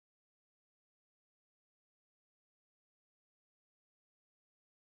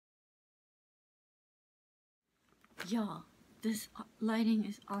Y'all, this lighting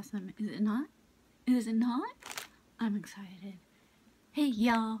is awesome, is it not? Is it not? I'm excited. Hey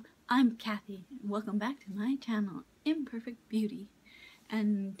y'all, I'm Kathy, and welcome back to my channel, Imperfect Beauty.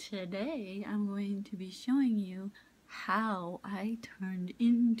 And today I'm going to be showing you how I turned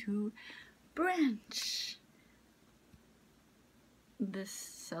into Branch.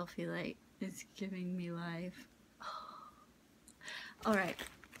 This selfie light is giving me life. Alright,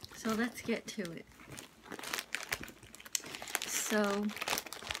 so let's get to it. So,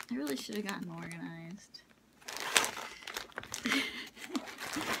 I really should have gotten organized.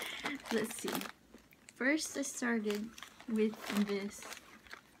 Let's see. First I started with this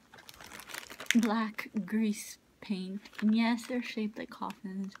black grease paint. And yes, they're shaped like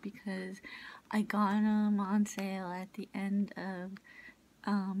coffins because I got them on sale at the end of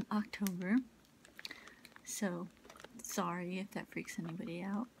October. So, sorry if that freaks anybody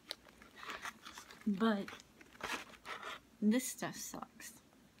out. But this stuff sucks.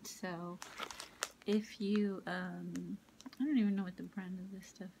 So, if you, I don't even know what the brand of this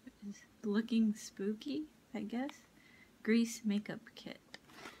stuff is. Looking Spooky, I guess. Grease makeup kit.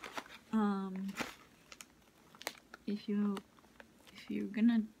 If you're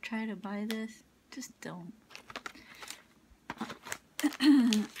gonna try to buy this, just don't.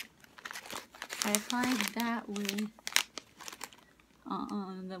 I applied that with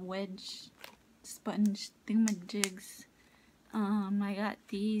the wedge sponge thingamajigs. I got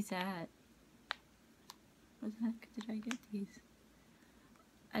these at, what the heck did I get these?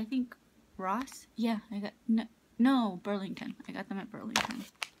 I think Ross? Yeah, I got, no, Burlington. I got them at Burlington.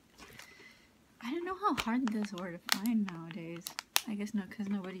 I don't know how hard those were to find nowadays. I guess no, because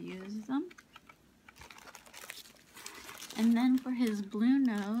nobody uses them. And then for his blue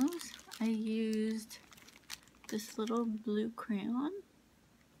nose, I used this little blue crayon.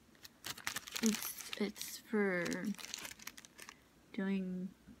 It's for doing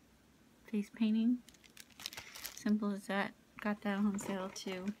face painting. Simple as that. Got that on sale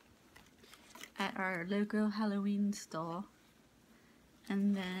too at our local Halloween store.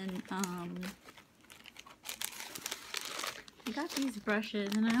 And then I got these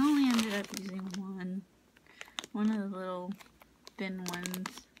brushes, and I only ended up using one of the little thin ones,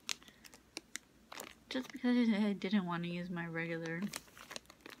 just because I didn't want to use my regular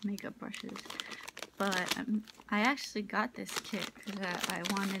makeup brushes. But I actually got this kit because I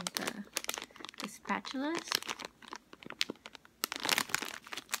wanted the spatulas,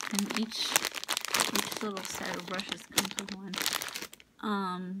 and each little set of brushes comes with one.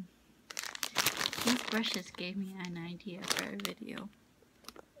 These brushes gave me an idea for a video.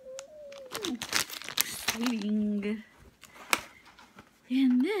 Ooh, exciting!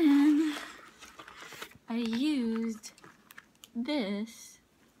 And then I used this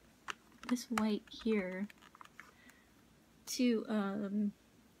white here to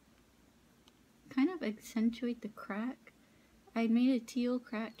kind of accentuate the crack. I made a teal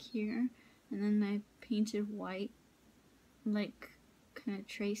crack here, and then I painted white, like kind of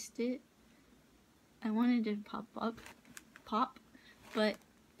traced it. I wanted it to pop, but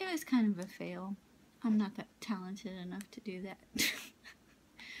it was kind of a fail. I'm not that talented enough to do that.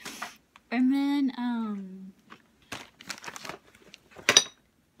 And then,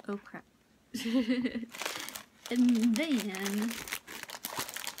 oh crap. and then,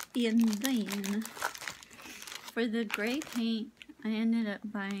 for the gray paint, I ended up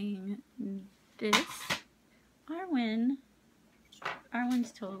buying this.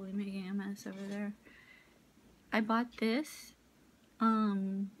 Arwen's totally making a mess over there. I bought this,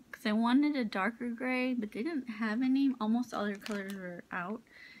 because I wanted a darker gray, but they didn't have any. Almost all their colors were out.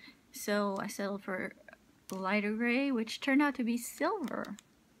 So I settled for lighter gray, which turned out to be silver.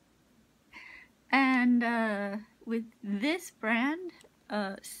 And with this brand,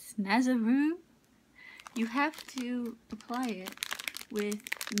 Snazaroo, you have to apply it with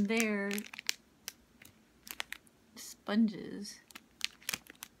their sponges.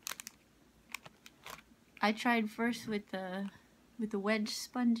 I tried first with the wedge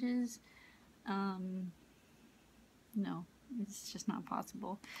sponges. No, it's just not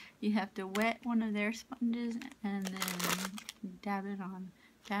possible. You have to wet one of their sponges and then dab it on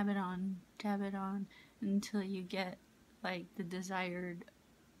until you get like the desired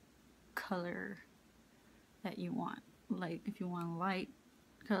color that you want. Like if you want a light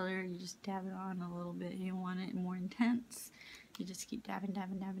color, you just dab it on a little bit. You want it more intense, you just keep dabbing.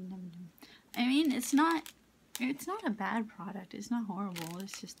 I mean, it's not a bad product. It's not horrible.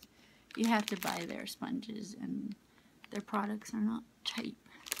 It's just you have to buy their sponges, and their products are not cheap.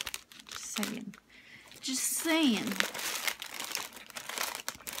 Just saying.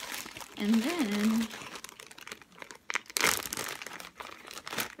 And then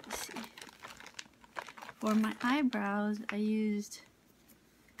For my eyebrows, I used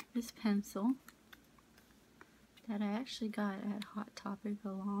this pencil that I actually got at Hot Topic a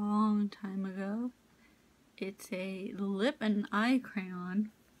long time ago. It's a lip and eye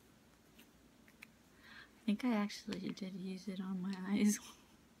crayon. I think I actually did use it on my eyes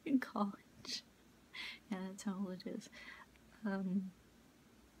in college. Yeah, that's how old it is.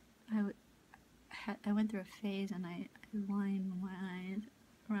 I went through a phase and I lined my eyes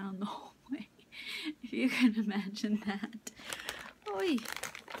around the whole way. If you can imagine that. Oy.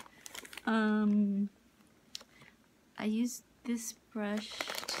 I used this brush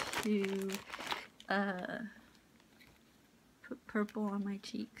to put purple on my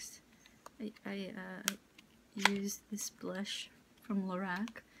cheeks. I used this blush from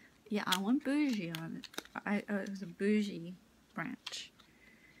Lorac. Yeah, I went bougie on it. It was a bougie branch.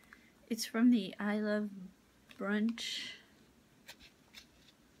 It's from the I Love Brunch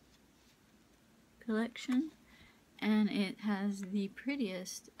collection, and it has the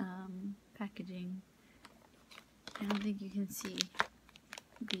prettiest packaging. I don't think you can see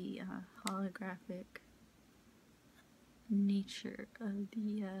the holographic nature of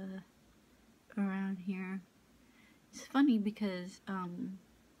the around here. It's funny because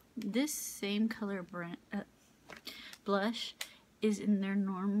this same color blush is in their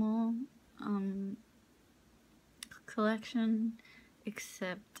normal collection,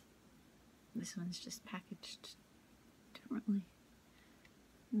 except this one's just packaged differently.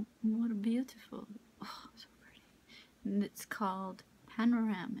 What a beautiful, oh, so pretty. And it's called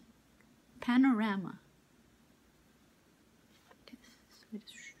Panorama.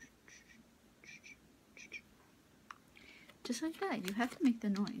 Just like that, you have to make the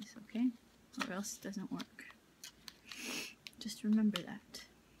noise, okay? Or else it doesn't work. Just remember that.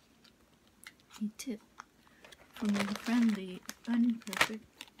 A tip from your friendly,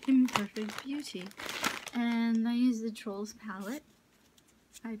 imperfect beauty. And I use the Trolls palette,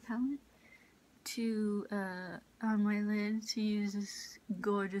 eye palette, to on my lid to use this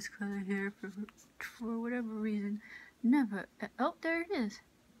gorgeous color here for whatever reason. Never. Oh, there it is.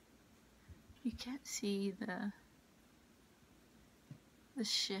 You can't see the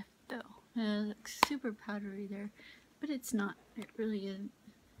shift though. It looks super powdery there, but it's not. It really isn't.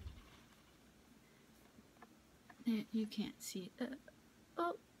 You can't see it.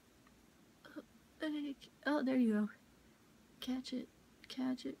 Oh, there you go. Catch it,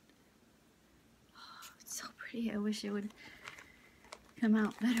 catch it. Oh, it's so pretty. I wish it would come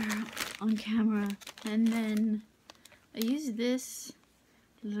out better on camera. And then I use this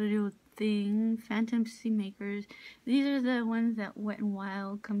little thing, Fantasy Makers. These are the ones that Wet n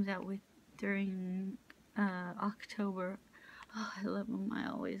Wild comes out with during October. Oh, I love them. I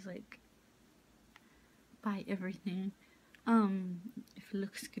always like buy everything. If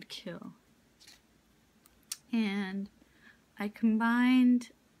looks could kill. And I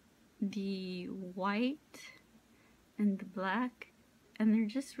combined the white and the black, and they're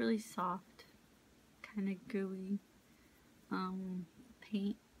just really soft, kind of gooey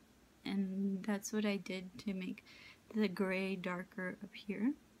paint, and that's what I did to make the gray darker up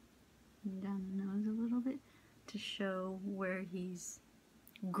here and down the nose a little bit to show where he's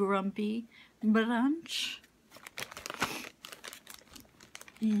grumpy brunch.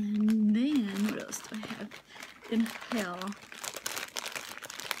 And then what else do I have? Inhale.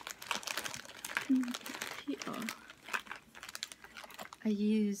 I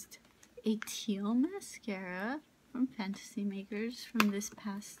used a teal mascara from Fantasy Makers from this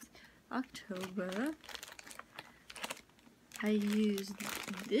past October. I used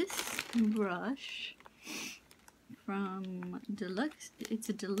this brush from Deluxe. It's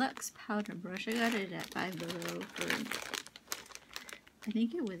a deluxe powder brush. I got it at Five Below for, I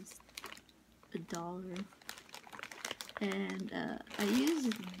think it was $1. And I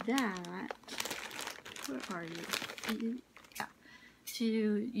used that. Where are you? Yeah.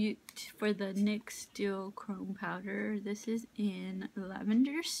 For the NYX Steel Chrome Powder. This is in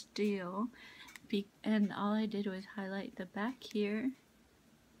Lavender Steel. And all I did was highlight the back here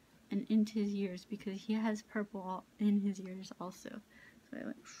and into his ears because he has purple in his ears also. So I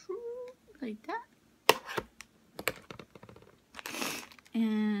went like that.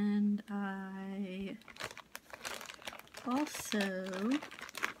 And I also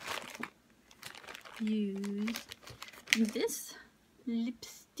used this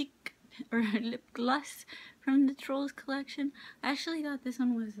lipstick or lip gloss from the Trolls collection. I actually thought this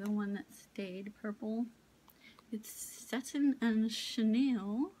one was the one that stayed purple. It's satin and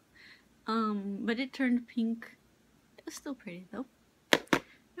Chanel, but it turned pink. It was still pretty though.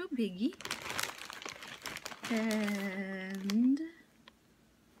 No biggie. And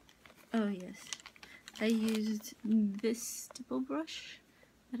oh yes, I used this stipple brush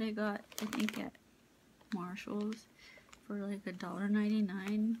that I got, I think, at Marshall's for like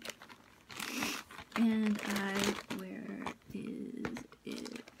 $1.99. And where is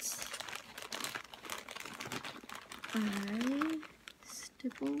it? I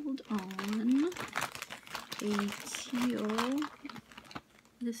stippled on a teal,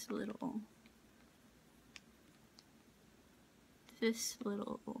 this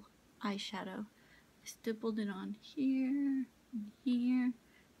little eyeshadow. I stippled it on here, and here,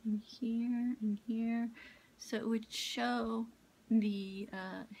 and here, and here, so it would show the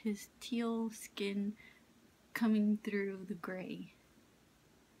his teal skin coming through the gray.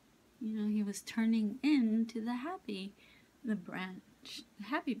 You know, he was turning into the happy branch.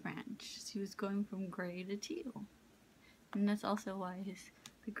 He was going from gray to teal, and that's also why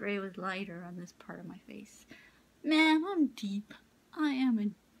the gray was lighter on this part of my face. Man, I'm deep. I am a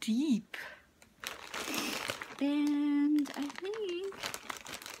deep. And I think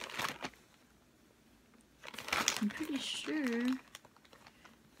I'm pretty sure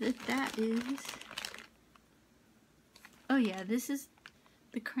that is. Oh yeah, this is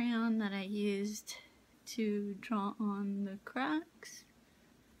the crayon that I used to draw on the cracks.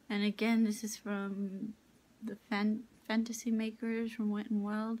 And again, this is from the Fantasy Makers from Wet n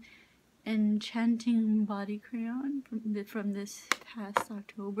Wild Enchanting Body Crayon from this past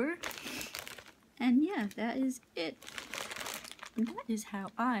October. And yeah, that is it. And that is how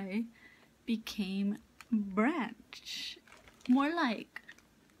I became Branch. More like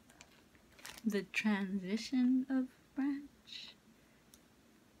the transition of Branch.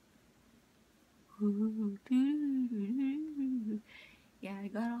 Yeah, I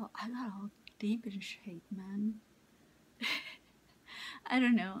got all deep in shape, man. I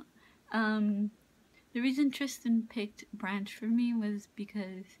don't know. The reason Tristan picked Branch for me was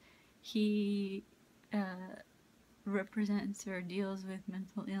because he represents or deals with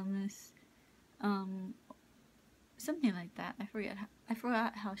mental illness, something like that. I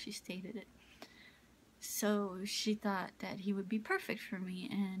forgot how she stated it. So she thought that he would be perfect for me,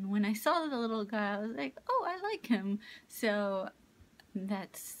 and when I saw the little guy, I was like, oh, I like him. So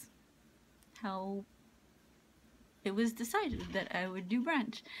that's how it was decided that I would do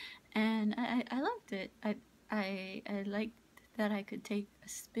Branch, and I loved it. I liked that I could take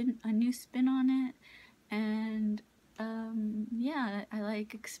a new spin on it, and yeah, I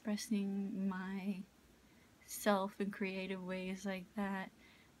like expressing myself in creative ways like that,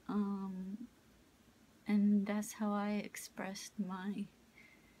 and that's how I expressed my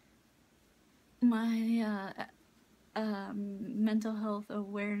mental health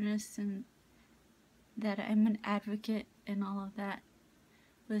awareness, and that I'm an advocate and all of that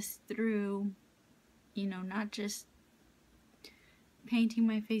was through, you know, not just painting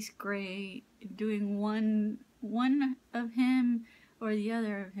my face gray, doing one of him or the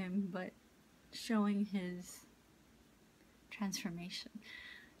other of him, but showing his transformation.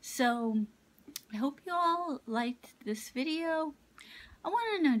 So I hope you all liked this video. I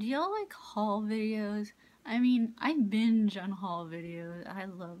want to know, do y'all like haul videos? I mean, I binge on haul videos. I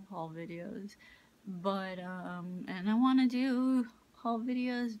love haul videos, but and I want to do haul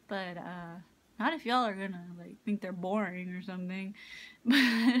videos, but not if y'all are gonna like think they're boring or something.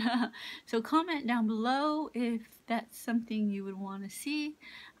 But so comment down below if that's something you would want to see.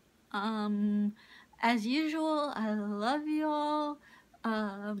 As usual, I love y'all.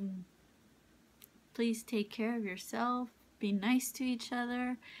 Please take care of yourself, be nice to each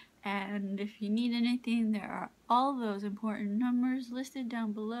other, and if you need anything, there are all those important numbers listed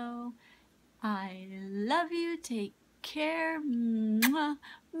down below. I love you. Take care. Mwah.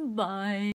 Bye.